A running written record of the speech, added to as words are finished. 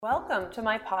Welcome to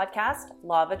my podcast,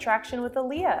 Law of Attraction with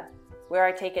Aaliyah, where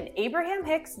I take an Abraham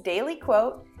Hicks daily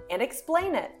quote and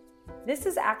explain it. This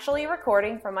is actually a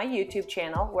recording from my YouTube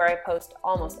channel where I post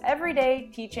almost every day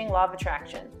teaching Law of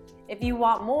Attraction. If you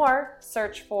want more,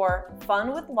 search for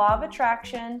Fun with Law of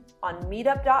Attraction on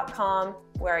meetup.com,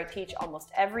 where I teach almost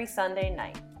every Sunday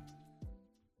night.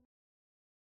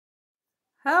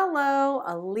 Hello,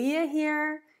 Aaliyah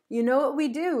here. You know what we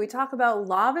do. We talk about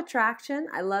Law of Attraction.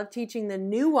 I love teaching the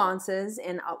nuances,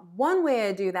 and one way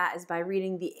I do that is by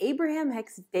reading the Abraham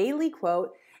Hicks daily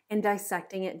quote and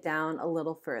dissecting it down a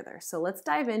little further. So let's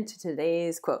dive into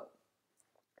today's quote.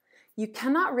 You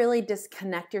cannot really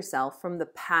disconnect yourself from the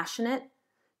passionate,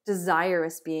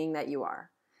 desirous being that you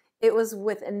are. It was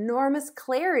with enormous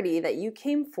clarity that you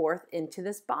came forth into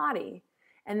this body.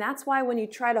 And that's why when you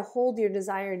try to hold your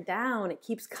desire down, it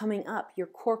keeps coming up. Your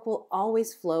cork will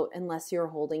always float unless you're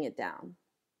holding it down.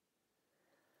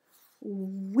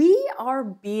 We are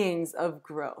beings of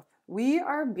growth. We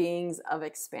are beings of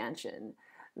expansion.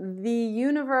 The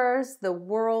universe, the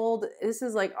world, this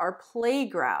is like our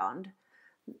playground.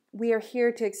 We are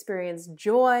here to experience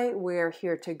joy. We're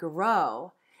here to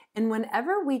grow. And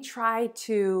whenever we try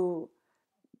to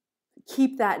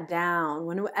keep that down,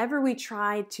 whenever we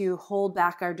try to hold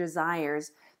back our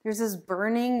desires, there's this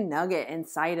burning nugget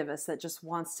inside of us that just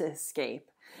wants to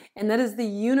escape. And that is the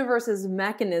universe's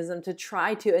mechanism to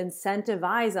try to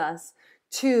incentivize us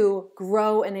to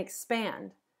grow and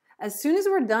expand. As soon as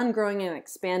we're done growing and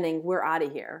expanding, we're out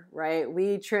of here, right?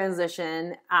 We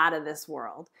transition out of this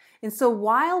world. And so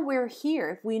while we're here,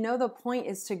 if we know the point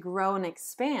is to grow and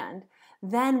expand,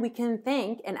 then we can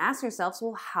think and ask ourselves,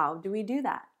 well, how do we do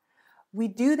that? We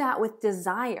do that with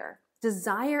desire.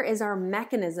 Desire is our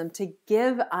mechanism to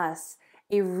give us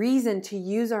a reason to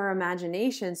use our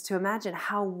imaginations to imagine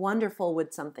how wonderful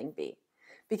would something be.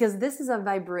 Because this is a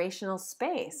vibrational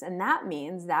space, and that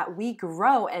means that we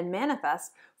grow and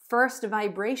manifest first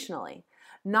vibrationally.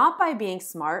 Not by being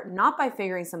smart, not by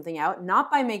figuring something out, not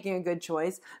by making a good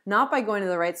choice, not by going to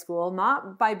the right school,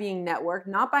 not by being networked,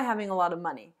 not by having a lot of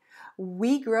money.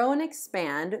 We grow and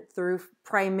expand through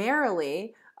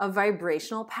primarily a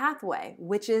vibrational pathway,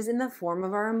 which is in the form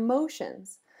of our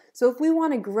emotions. So if we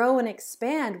want to grow and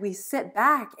expand, we sit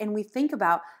back and we think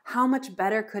about how much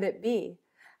better could it be?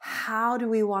 How do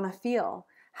we want to feel?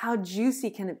 How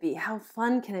juicy can it be? How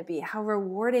fun can it be? How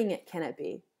rewarding can it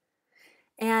be?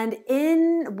 And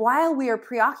while we are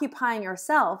preoccupying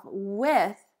ourselves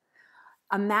with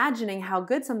imagining how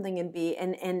good something can be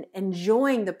and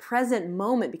enjoying the present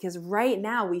moment, because right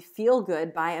now we feel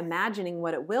good by imagining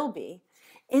what it will be,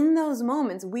 in those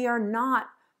moments, we are not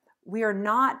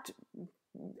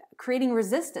creating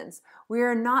resistance. We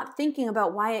are not thinking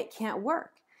about why it can't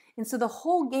work. And so the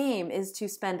whole game is to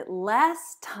spend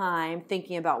less time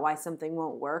thinking about why something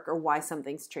won't work or why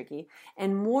something's tricky,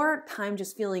 and more time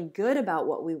just feeling good about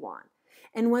what we want.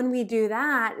 And when we do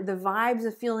that, the vibes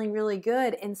of feeling really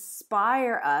good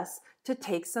inspire us to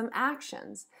take some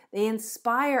actions. They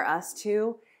inspire us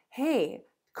to, hey,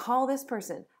 call this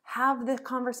person. Have the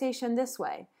conversation this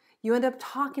way. You end up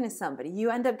talking to somebody.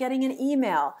 You end up getting an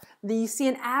email. You see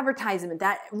an advertisement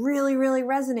that really, really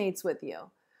resonates with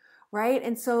you, right?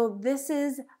 And so this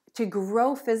is to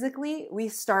grow physically, we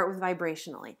start with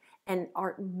vibrationally. And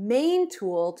our main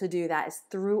tool to do that is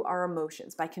through our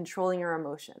emotions, by controlling our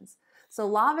emotions. So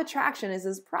Law of Attraction is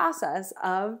this process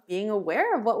of being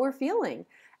aware of what we're feeling,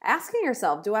 asking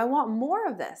yourself, do I want more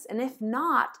of this? And if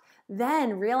not,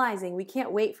 then realizing we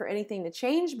can't wait for anything to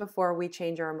change before we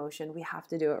change our emotion. We have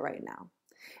to do it right now.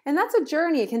 And that's a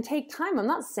journey. It can take time. I'm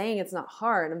not saying it's not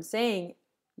hard. I'm saying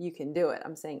you can do it.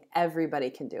 I'm saying everybody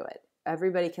can do it.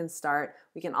 Everybody can start.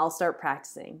 We can all start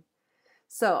practicing.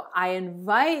 So I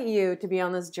invite you to be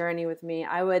on this journey with me.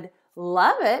 I would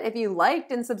love it if you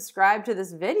liked and subscribed to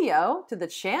this video, to the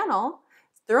channel.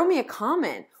 Throw me a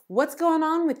comment. What's going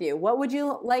on with you? What would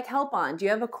you like help on? Do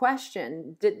you have a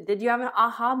question? Did you have an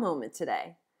aha moment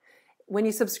today? When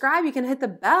you subscribe, you can hit the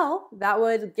bell. That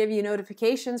would give you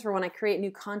notifications for when I create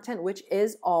new content, which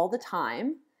is all the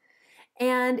time.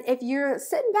 And if you're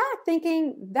sitting back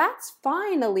thinking, that's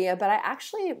fine, Aaliyah, but I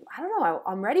don't know,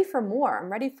 I'm ready for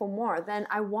more. Then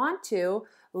I want to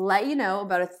let you know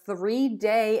about a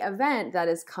 3-day event that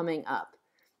is coming up.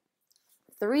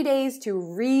 3 days to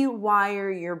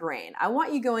rewire your brain. I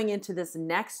want you going into this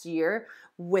next year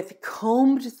with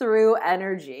combed through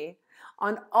energy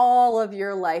on all of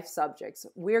your life subjects.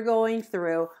 We're going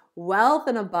through wealth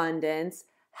and abundance,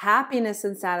 happiness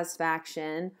and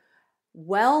satisfaction,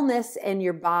 wellness in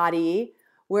your body.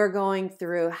 We're going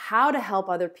through how to help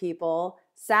other people,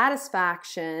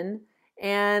 satisfaction,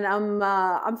 And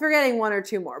I'm forgetting one or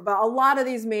two more, but a lot of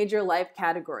these major life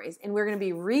categories. And we're going to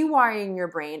be rewiring your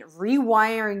brain,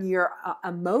 rewiring your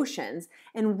emotions.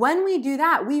 And when we do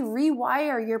that, we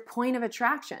rewire your point of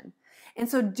attraction. And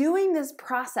so doing this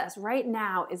process right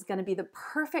now is going to be the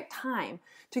perfect time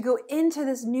to go into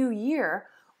this new year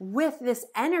with this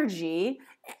energy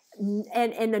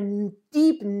and a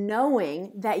deep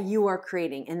knowing that you are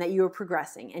creating and that you are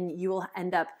progressing. And you will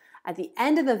end up at the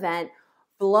end of the event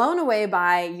blown away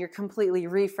by your completely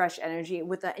refreshed energy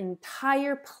with an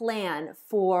entire plan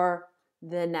for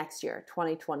the next year,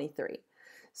 2023.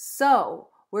 So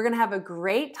we're going to have a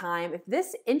great time. If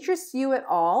this interests you at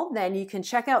all, then you can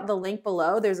check out the link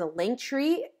below. There's a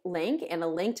Linktree link and a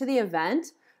link to the event.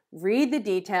 Read the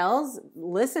details,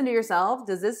 listen to yourself.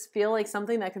 Does this feel like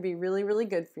something that could be really, really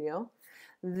good for you?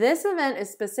 This event is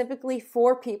specifically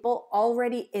for people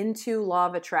already into law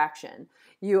of attraction.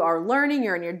 You are learning,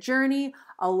 you're in your journey.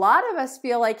 A lot of us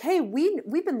feel like, hey,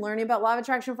 we've been learning about law of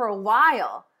attraction for a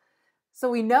while. So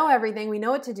we know everything, we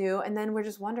know what to do, and then we're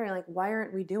just wondering, like, why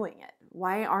aren't we doing it?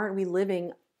 Why aren't we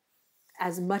living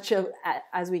as much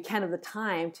as we can of the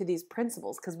time to these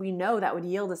principles? Because we know that would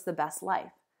yield us the best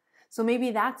life. So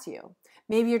maybe that's you.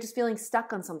 Maybe you're just feeling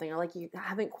stuck on something or like you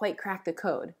haven't quite cracked the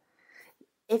code.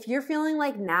 If you're feeling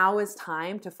like now is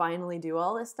time to finally do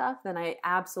all this stuff, then I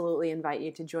absolutely invite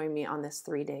you to join me on this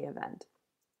 3-day event.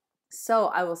 So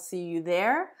I will see you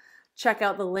there. Check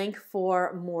out the link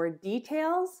for more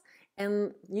details,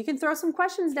 and you can throw some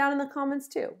questions down in the comments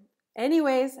too.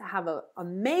 Anyways, have an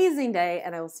amazing day,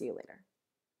 and I will see you later.